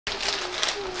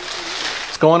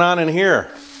going on in here?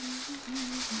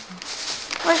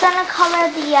 We're gonna color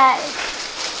the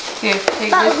eggs. Here,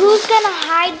 take But this. who's gonna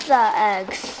hide the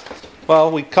eggs?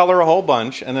 Well, we color a whole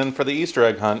bunch, and then for the Easter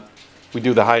egg hunt, we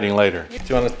do the hiding later. Do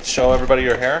you want to show everybody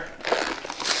your hair?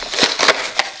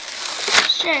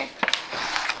 Sure.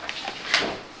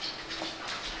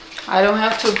 I don't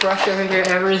have to brush your hair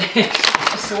every day.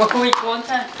 Just 1 week, one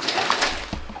time.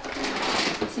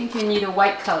 I think you need a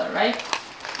white color, right?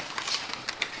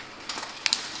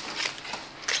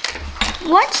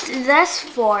 What's this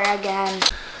for again?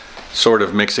 Sort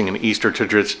of mixing an Easter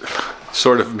tradition.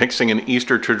 Sort of mixing an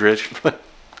Easter tradition.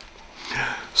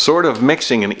 Sort of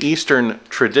mixing an Eastern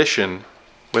tradition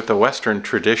with the Western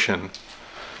tradition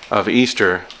of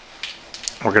Easter.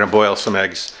 We're gonna boil some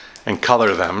eggs and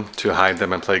color them to hide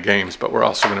them and play games, but we're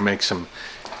also gonna make some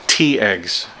tea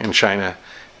eggs in China.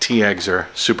 Tea eggs are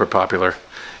super popular.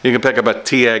 You can pick up a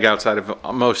tea egg outside of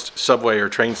most subway or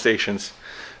train stations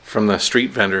from the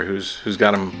street vendor who's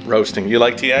got them roasting. You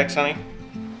like tea eggs, honey?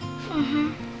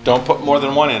 Mm-hmm. Don't put more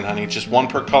than one in, honey, just one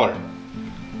per color.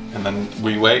 And then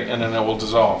we wait, and then it will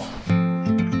dissolve.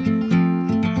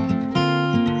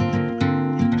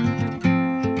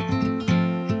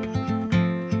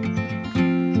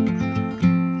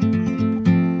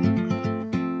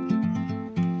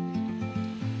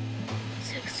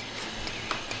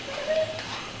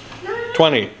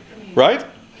 $20, right?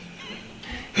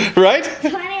 Right?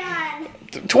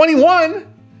 21. 21?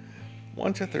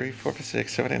 1, 2, 3, 4, 5,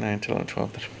 6, 7, 8, 9, 10, 11,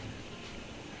 12, 13.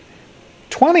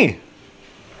 20.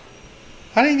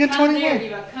 How do you get 21? Count there,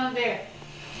 Eva, count there.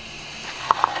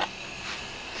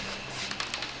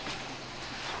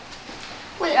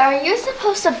 Wait, are you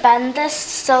supposed to bend this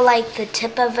so like the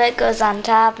tip of it goes on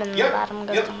top and Yep, the bottom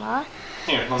goes yep. on bottom?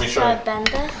 Here, let me So show I you. bend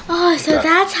this? Oh, so Okay.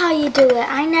 that's how you do it.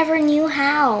 I never knew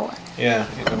how. Yeah,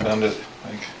 you can bend it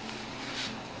like...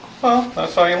 Well,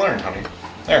 that's how you learn, honey.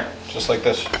 There, just like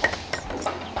this.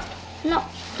 No,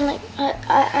 like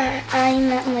I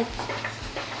meant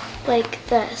like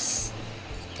this.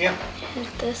 Yeah.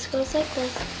 Like this goes like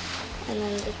this, and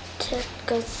then the tip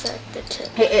goes like the tip.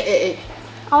 Hey, hey, hey, hey.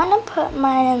 I want to put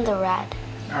mine in the red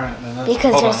All right, then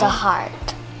because hold there's on. a heart.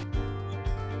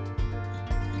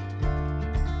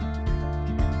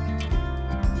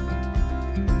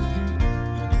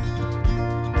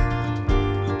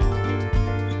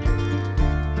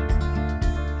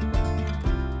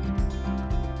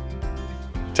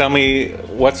 Tell me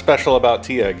what's special about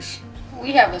tea eggs?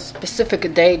 We have a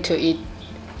specific day to eat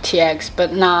tea eggs,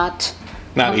 but not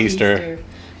Not on Easter.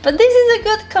 But this is a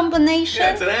good combination.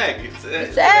 Yeah, it's an egg.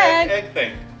 It's an egg. egg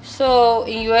thing. So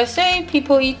in USA,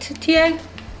 people eat tea egg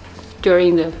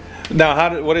during the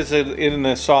Now, what is it in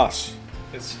the sauce?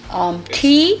 It's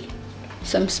tea,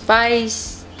 some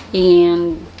spice,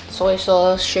 and soy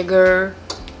sauce, sugar.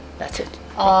 That's it.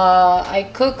 I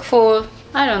cook for,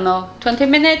 I don't know, 20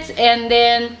 minutes, and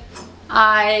then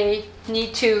I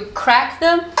need to crack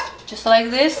them just like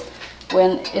this.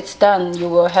 When it's done, you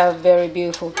will have very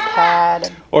beautiful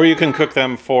pad. Or you can cook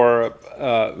them for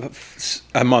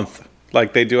a month,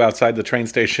 like they do outside the train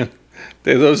station.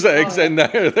 Those eggs, and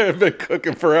they've been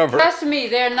cooking forever. Trust me,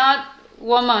 they're not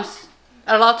 1 month.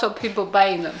 A lot of people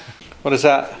buying them. What is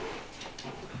that?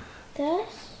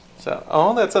 This? So,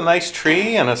 oh, that's a nice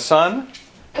tree and a sun.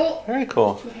 Oh, Very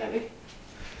cool. too heavy.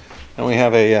 And we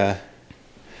have a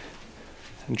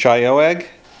Jayoe egg.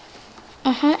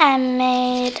 I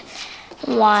made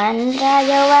one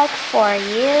Jayoe egg for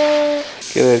you.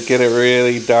 Get it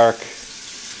really dark.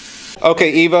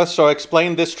 Okay, Eva, so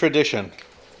explain this tradition.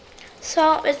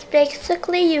 So it's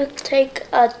basically you take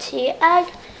a tea egg,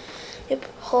 you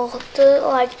hold it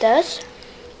like this,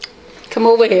 Come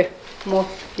over here. More.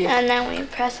 Here. and then we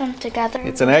press them together.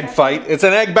 It's an egg fight. It's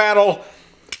an egg battle.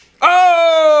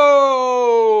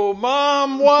 Oh,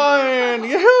 Mom won!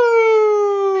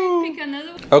 Yahoo! Pick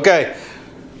another one. Okay,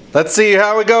 let's see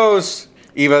how it goes.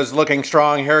 Eva's looking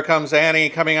strong. Here comes Annie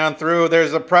coming on through.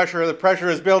 There's the pressure. The pressure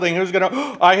is building. Who's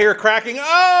gonna? I hear cracking.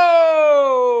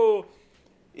 Oh!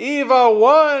 Eva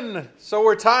won. So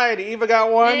we're tied. Eva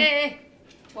got one. Hey,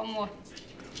 one more.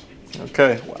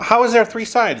 Okay. How is there 3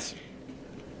 sides?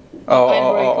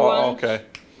 I break one. Okay.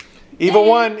 Eva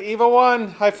won. Eva won.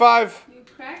 High five. You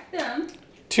crack them.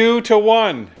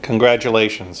 2-1.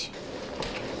 Congratulations.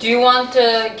 Do you want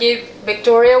to give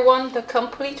Victoria one, the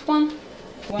complete one?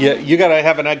 Yeah, you gotta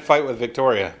have an egg fight with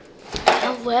Victoria.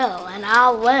 I will, and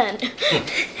I'll win.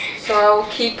 So I'll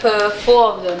keep 4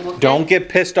 of them. Okay? Don't get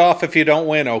pissed off if you don't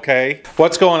win, okay?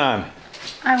 What's going on?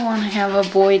 I want to have a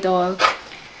boy dog.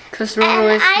 Cause Roro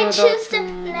And is I your choose dog.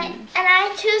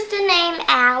 to name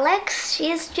Alex.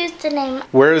 She's choose to name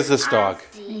Where is this dog?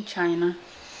 In China.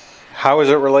 How is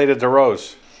it related to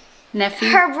Rose? Nephew.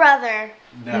 Her brother.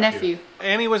 Nephew.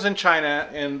 Annie was in China,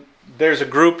 and there's a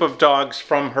group of dogs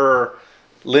from her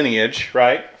lineage,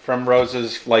 right? From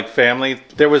Rose's like family.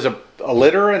 There was a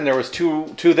litter, and there was two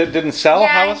that didn't sell. Yeah,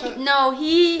 How was it? No,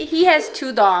 he has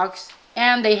 2 dogs,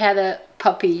 and they had a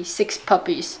puppy, 6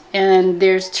 puppies, and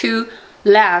there's 2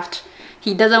 left.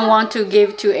 He doesn't want to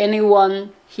give to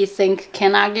anyone he think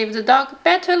cannot give the dog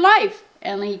better life,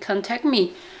 and he contact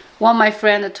me. One of my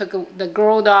friend took the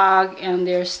girl dog, and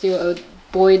there's still a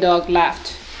boy dog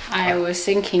left. I was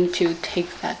thinking to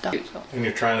take that dog. And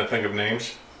you're trying to think of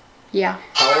names? Yeah.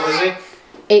 How old is he?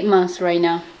 8 months right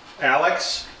now.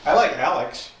 Alex? I like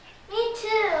Alex. Me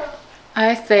too.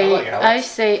 I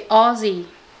say Aussie.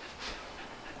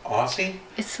 Aussie?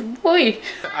 It's a boy.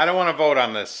 I don't want to vote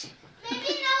on this. Maybe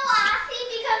no Aussie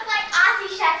because like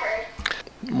Aussie Shepherd.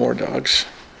 More dogs.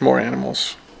 More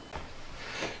animals.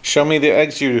 Show me the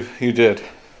eggs you did.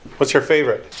 What's your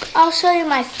favorite? I'll show you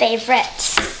my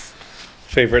favorites.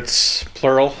 Favorites,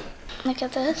 plural? Look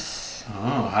at this.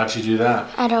 Oh, how'd you do that?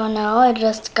 I don't know. I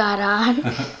just got on.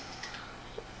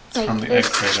 It's from the egg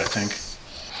crate, I think.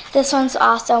 This one's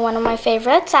also one of my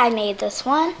favorites. I made this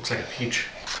one. Looks like a peach.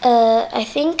 I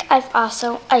think I've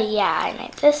also, yeah, I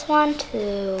made this one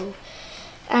too.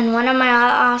 And one of my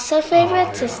also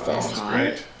favorites is this one.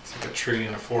 Great. It's like a tree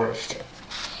in a forest.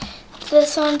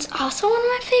 This one's also one of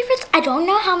my favorites. I don't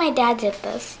know how my dad did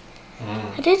this.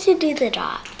 How did you do the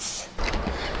dots?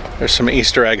 There's some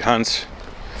Easter egg hunts.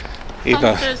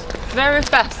 Eva. Hunters very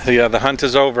fast. Yeah, the hunt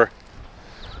is over.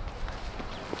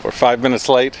 We're 5 minutes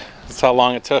late. That's how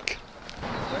long it took.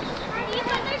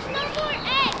 There's no more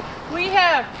eggs. We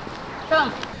have.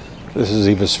 Come. This is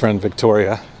Eva's friend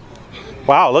Victoria.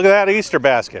 Wow, look at that Easter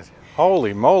basket.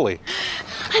 Holy moly.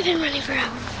 I've been running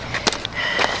forever.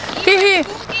 Here.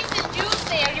 Cookies and juice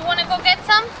there. You want to go get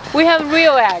some? We have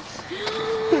real eggs.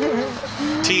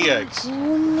 Tea eggs.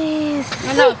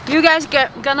 No, you guys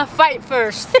gonna fight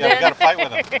first. Yeah, we gotta fight with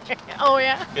them. Oh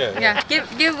yeah. Yeah.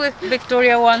 Give with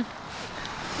Victoria one.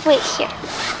 Wait, here.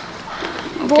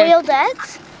 Boiled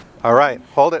eggs? All right,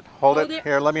 hold it. Hold it.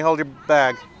 Here, let me hold your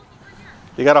bag.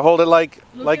 You gotta hold it like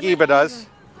Eva does.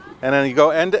 And then you go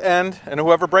end to end, and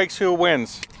whoever breaks who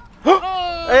wins.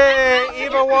 Hey,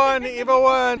 Eva won, Eva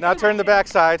won. Now turn the back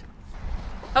side.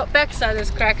 Oh, backside is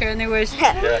cracker anyways.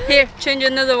 Here, change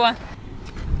another one.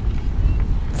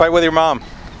 Fight with your mom.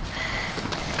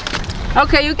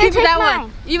 Okay, you keep take that mine.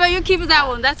 one. Eva, you keep that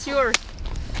one. That's yours.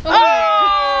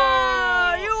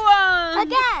 Oh, you won.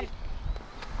 Again.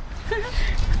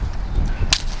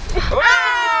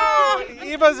 Oh,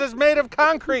 Eva's is made of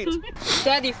concrete.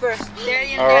 Daddy first.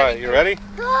 Daddy and All right, you ready?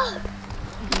 1,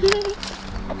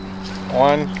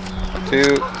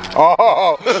 2.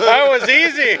 Oh, that was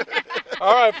easy.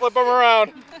 All right, flip them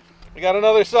around. We got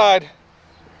another side.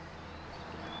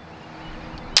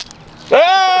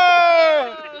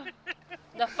 Ah!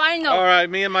 The final. All right,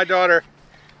 me and my daughter.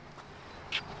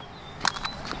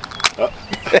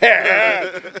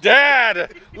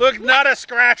 Dad, look, not a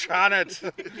scratch on it.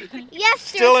 Yes,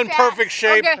 Still in perfect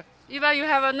shape. Okay, Eva, you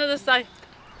have another side.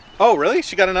 Oh, really?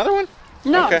 She got another one?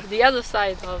 No, Okay. the other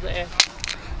side of the egg.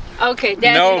 Okay,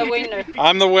 Daddy's the winner.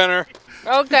 I'm the winner.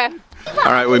 Okay.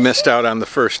 All right, we missed out on the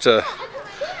first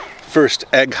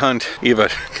egg hunt. Eva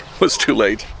was too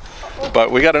late.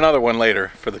 But we got another one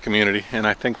later for the community, and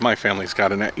I think my family's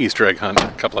got an Easter egg hunt in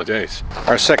a couple of days.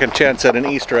 Our second chance at an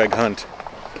Easter egg hunt.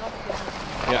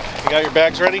 Yeah, you got your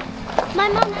bags ready? My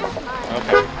mom has mine.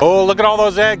 Okay. Oh, look at all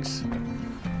those eggs.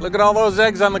 Look at all those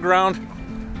eggs on the ground.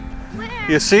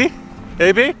 Where? You see,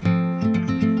 AB?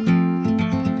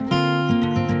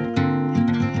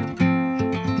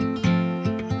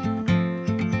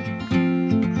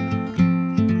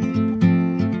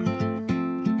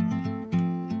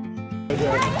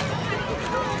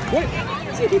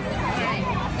 You good?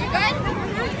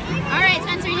 All right,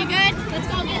 Spencer, you good? Let's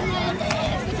go get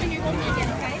let's go turn your room again,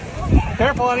 okay?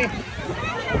 Careful, honey.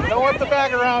 Don't whip the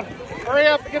bag around. Hurry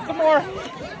up, get some more.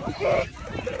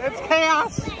 It's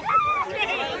chaos.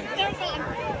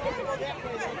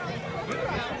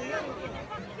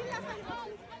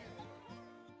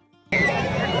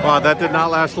 Wow, that did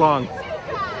not last long.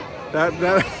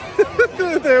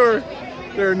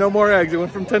 There were no more eggs. It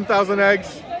went from 10,000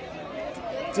 eggs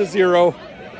to 0.